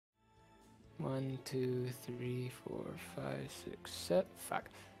1, 2, 3, 4, 5, 6, 7. Fuck.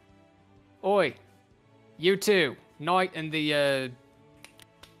 Oi, you two, Knight and the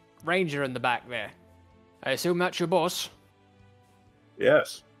Ranger in the back there. I assume that's your boss.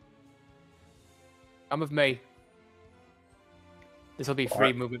 Yes. Come with me. This will be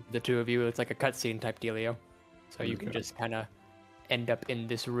free movement for the two of you. It's like a cutscene type dealio. So you can just kind of end up in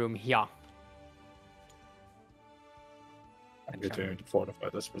this room here. I'm continuing to fortify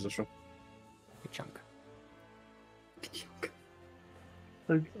this position. Good chunk.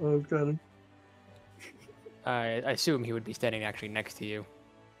 Oh, got him. I assume he would be standing actually next to you.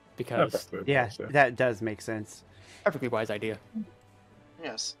 Because, Yeah, that does make sense. perfectly wise idea.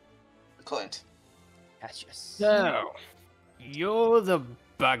 Yes. Clint. Yes, yes. So, you're the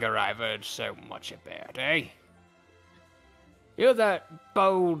bugger I've heard so much about, eh? You're that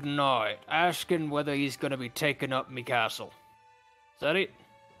bold knight asking whether he's gonna be taking up me castle. Is that it?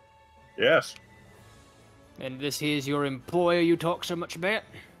 Yes. And this here's your employer you talk so much about?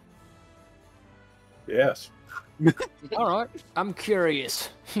 Yes. Alright, I'm curious.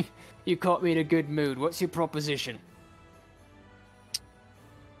 You caught me in a good mood. What's your proposition?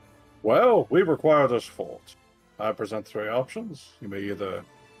 Well, we require this fort. I present 3 options. You may either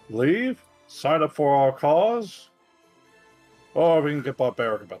leave, sign up for our cause, or we can get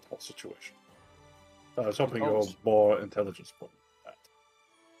barbaric about the whole situation. I was hoping you have more intelligence for that.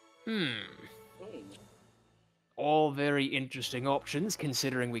 All very interesting options,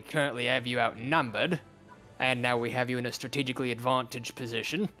 considering we currently have you outnumbered, and now we have you in a strategically advantaged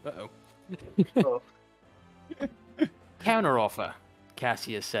position. Uh-oh. Oh. Counteroffer,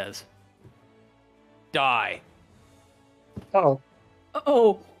 Cassius says. Die. Oh.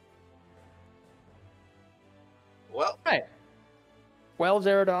 Oh. Well, Right. Well,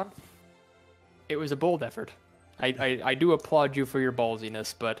 Zerodon, it was a bold effort. I do applaud you for your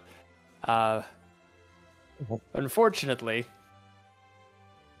ballsiness, but unfortunately,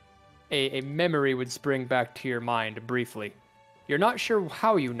 a memory would spring back to your mind briefly. You're not sure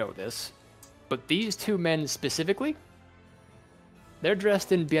how you know this, but these 2 men specifically, they're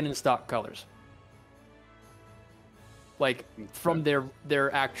dressed in Bienenstock colors. Like, from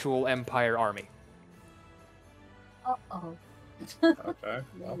their actual Empire army. Uh-oh. Okay.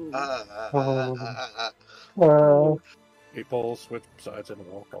 People switch sides in the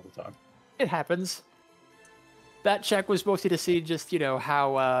walk all the time. It happens. That check was mostly to see just,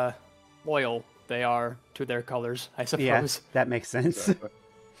 how loyal they are to their colors, I suppose. Yeah, that makes sense. Exactly.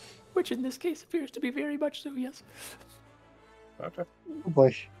 Which in this case appears to be very much so, yes. Okay. Oh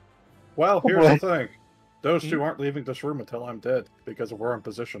boy. Well, Oh, here's boy. the thing. Those 2 aren't leaving this room until I'm dead, because of where I'm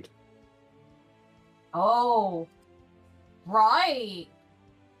positioned. Oh. Right.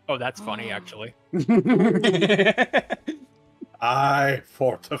 Oh, that's funny, actually. I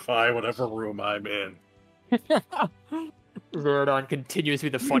fortify whatever room I'm in. Zerodon continues to be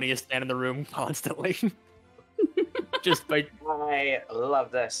the funniest man in the room constantly. Just like, I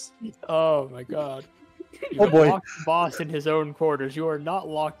love this. oh my god. You Oh, boy. locked the boss in his own quarters. You are not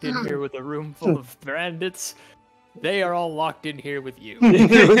locked in here with a room full of bandits. They are all locked in here with you.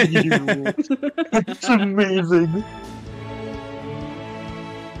 It's amazing.